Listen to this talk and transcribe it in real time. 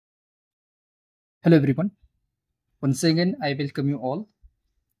Hello everyone. Once again, I welcome you all.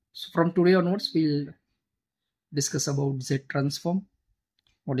 So from today onwards, we'll discuss about Z transform.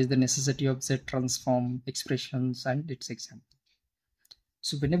 What is the necessity of Z transform, expressions, and its example.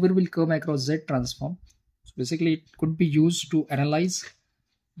 So whenever we'll come across Z transform, so basically it could be used to analyze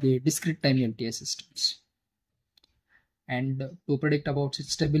the discrete time LTI systems and to predict about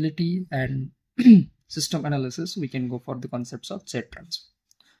its stability and system analysis. We can go for the concepts of Z transform.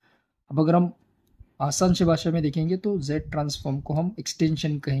 अब अगर हम आसान से भाषा में देखेंगे तो Z transform को हम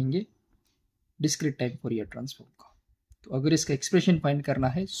एक्सटेंशन कहेंगे डिस्क्रीट टाइम फोरियर ट्रांसफॉर्म का। तो अगर इसका एक्सप्रेशन फाइंड करना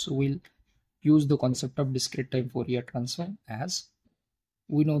है so will use the concept of discrete time Fourier transform, as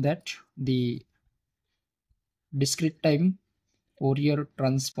we know that the discrete time Fourier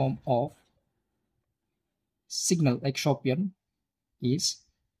transform of signal X-Shopian is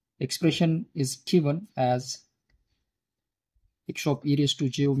expression is given as X of e raised to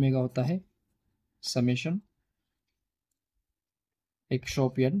j omega होता है summation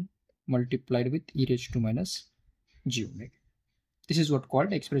X-Shopian multiplied with e raised to minus j omega. This is what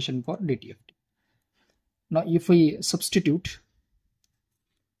called expression for DTFT. Now if we substitute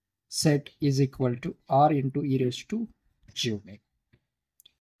Z is equal to R into e raised to j omega,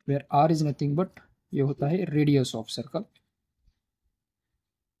 where R is nothing but ये होता है radius of circle,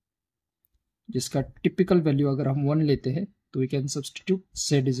 जिसका typical value अगर हम 1 लेते हैं तो we can substitute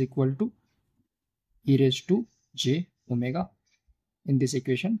Z is equal to e raised to j omega in this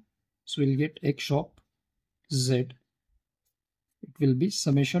equation. So we'll get X of Z. It will be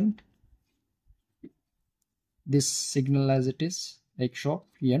summation this signal as it is X of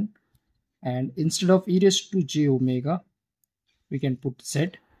n, and instead of e raised to j omega we can put Z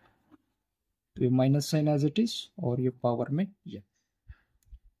to a minus sign as it is और ये power में n.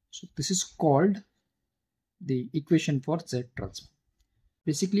 So this is called the equation for Z transform.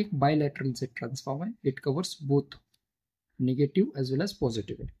 Basically bilateral Z transform है. It covers both negative as well as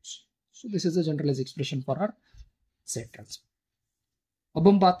positive values. So this is the generalized expression for our Z transform. अब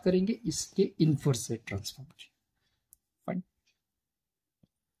हम बात करेंगे इसके inverse Z transform की. Fine.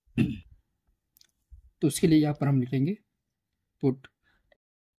 तो उसके लिए यहाँ पर हम लिखेंगे put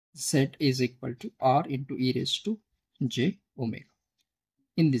Z is equal to R into e raised to j omega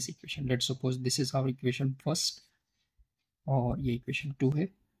in this equation. Let's suppose this is our equation first और ये equation 2 है.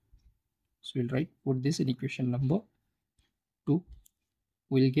 So we'll write put this in equation number 2.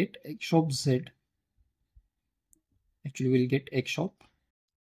 We'll get X of Z. Actually we'll get X of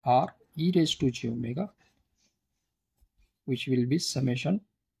R e raised to j omega, which will be summation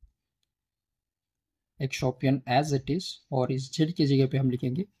X of n as it is, और इस Z की जगह पे हम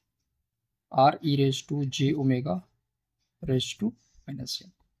लिखेंगे R e raised to j omega raised to minus n.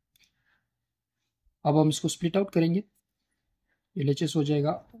 अब हम इसको स्प्लिट आउट करेंगे. LHS हो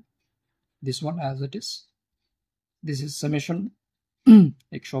जाएगा this one as it is. This is summation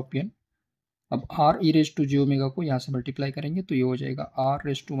X of n. अब R e raised to j omega को यहाँ से मल्टीप्लाई करेंगे तो ये हो जाएगा R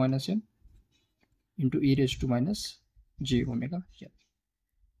raised to minus n into e raised to minus j omega n.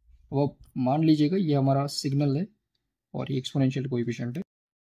 अब मान लीजिएगा ये हमारा सिग्नल है और ये एक्सपोनेंशियल कोएफिशिएंट है.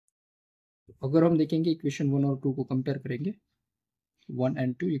 अगर हम देखेंगे इक्वेशन 1 और 2 को कंपेयर करेंगे 1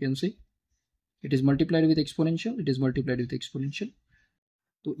 and 2, you can see it is multiplied with exponential, it is multiplied with exponential.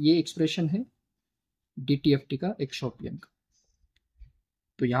 तो ये एक्सप्रेशन है DTFT का X-Shopian का.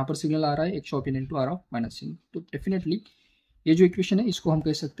 तो यहाँ पर सिग्नल आ रहा है X-Shopian into R of minus n. तो डेफिनेटली ये जो इक्वेशन है इसको हम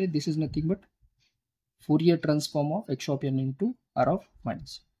कह सकते हैं this is nothing but Fourier transform of X-Shopian into R of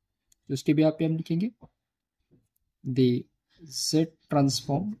minus. तो इसके भी पे हम लिखेंगे the Z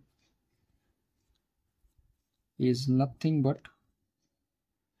transform is nothing but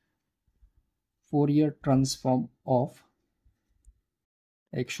Fourier transform of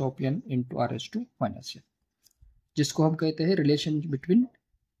X-Shopian into R raised to minus n, जिसको हम कहते हैं relation between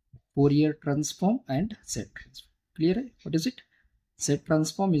Fourier transform and Z transform. Clear है? What is it? Z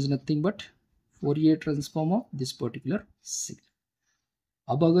transform is nothing but Fourier transform of this particular signal.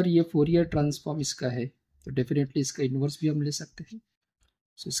 अब अगर ये Fourier transform इसका है तो डेफिनेटली इसका इनवर्स भी हम ले सकते हैं.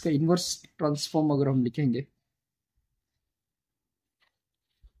 सो इसका इनवर्स ट्रांसफॉर्म अगर हम लिखेंगे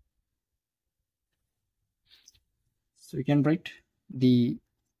so we can write the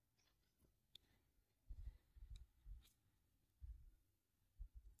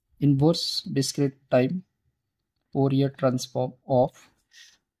inverse discrete time Fourier transform of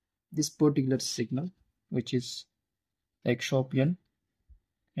this particular signal, which is X-Shopian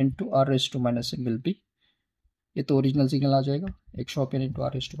into R raised to minus n will be, ये तो ओरिजिनल सिग्नल आ जाएगा X-Shopian into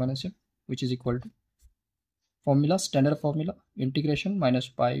R raised to minus n, which is equal to formula, standard formula, integration minus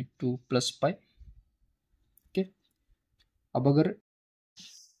pi two plus pi. Okay. अब अगर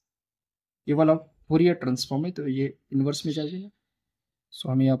ये वाला Fourier transform है तो ये इन्वर्स में जाएगा। सो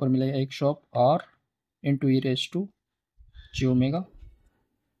हमें यहाँ पर मिलेगा एक shop are into E raise to ji omega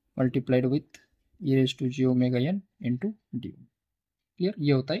multiplied with E raise to ji omega N into D. Clear?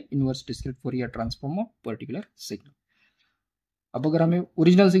 ये होता है inverse discrete Fourier transform of particular signal. अब अगर हमें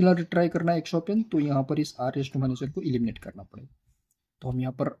ओरिजिनल सिग्नल ट्राई करना है एक्स ऑफ एन, तो यहाँ पर इस are raise to minus one को इलिमिनेट करना पड़ेगा। तो हम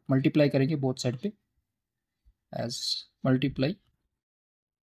यहाँ पर मल्टीप्लाई करेंगे बोथ साइड पे, S multiply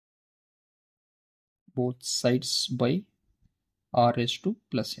both sides by are raise two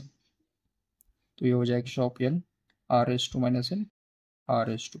plus N. तो ये हो जाएगा x of N R raise to minus N R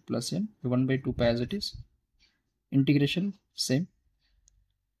raise two plus N 1/2 pi as it is. Integration same,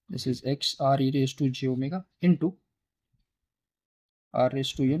 this is x r e raised to j omega into r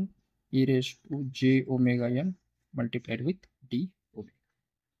raised to n e raised to j omega n multiplied with d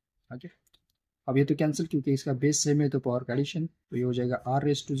omega। Okay, अब ये तो cancel क्योंकि इसका base same है तो power का addition, तो ये हो जाएगा r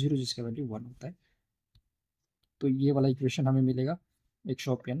raised to 0 जिसका वैल्यू 1 होता है। तो ये वाला इक्वेशन हमें मिलेगा x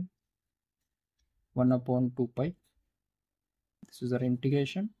of n 1/2 pi, this is our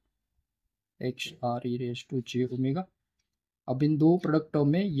integration x r e raised to j omega। अब इन दो प्रोडक्ट टर्म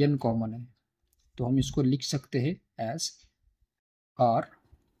में n कॉमन है तो हम इसको लिख सकते हैं as R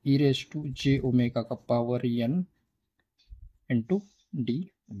E raise to J omega का power n into D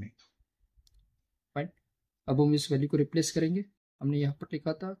omega. Fine, अब हम इस वैल्यू को रिप्लेस करेंगे। हमने यहाँ पर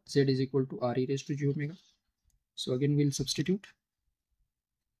लिखा था z is equal to R E raise to J omega, so again will substitute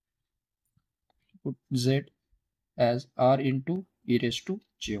z as are into E raise to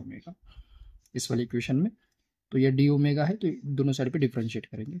J omega इस वाली इक्वेशन में। तो ये डी ओमेगा है तो दोनों साइड पे डिफ्रेंशिएट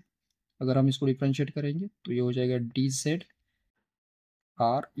करेंगे। अगर हम इसको डिफ्रेंशिएट करेंगे तो ये हो जाएगा D Z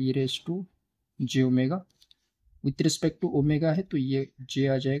R E raise to J omega, with respect to omega है तो ये जे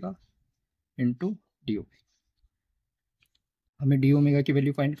आ जाएगा इंटू डी ओमेगा। हमें डी ओमेगा की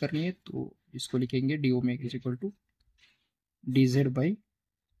वैल्यू फाइंड करनी है तो इसको लिखेंगे D omega is equal to D Z by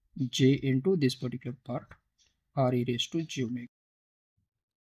J into this particular part R E raise to J omega.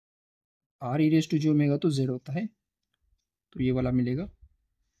 R E raise to J omega तो Z होता है तो ये वाला मिलेगा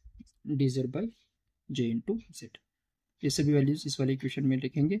D Z by J into Z. ये सभी values इस वाले इक्वेशन में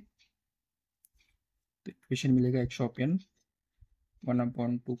लिखेंगे तो इक्वेशन मिलेगा x of N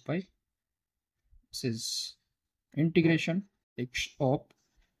 1/2 pi, this is integration x of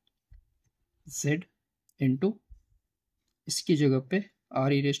Z into इसकी जगह पे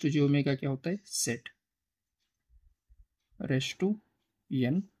R E raise to J omega क्या होता है set raise to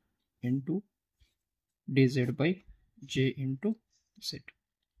N into D Z by J into set.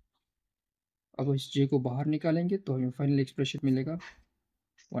 अब इस जे को बाहर निकालेंगे तो हमें फाइनल एक्सप्रेशन मिलेगा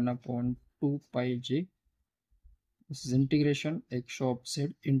 1/2 पाई जे, this is integration x of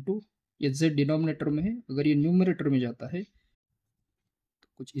Z into ये जेड डिनोमिनेटर में है, अगर ये न्यूमरेटर में जाता है तो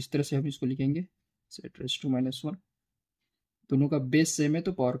कुछ इस तरह से हम इसको लिखेंगे set raise to minus one. दोनों का बेस सेम है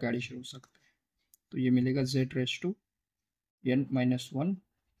तो पावर का एडिशन हो सकता है, तो ये मिलेगा Z raise to N minus one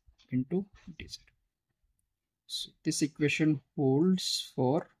into D Z. So this equation holds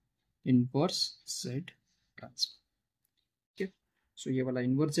for inverse Z transform। ठीक है, सो ये वाला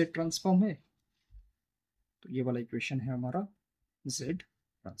इनवर्स Z ट्रांसफॉर्म है तो ये वाला इक्वेशन है हमारा Z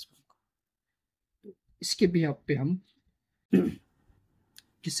ट्रांसफॉर्म का। तो इसके भी आप पे हम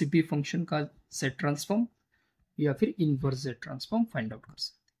किसी भी फंक्शन का Z ट्रांसफॉर्म या फिर inverse Z transform find out कर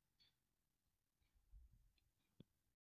सकते हैं।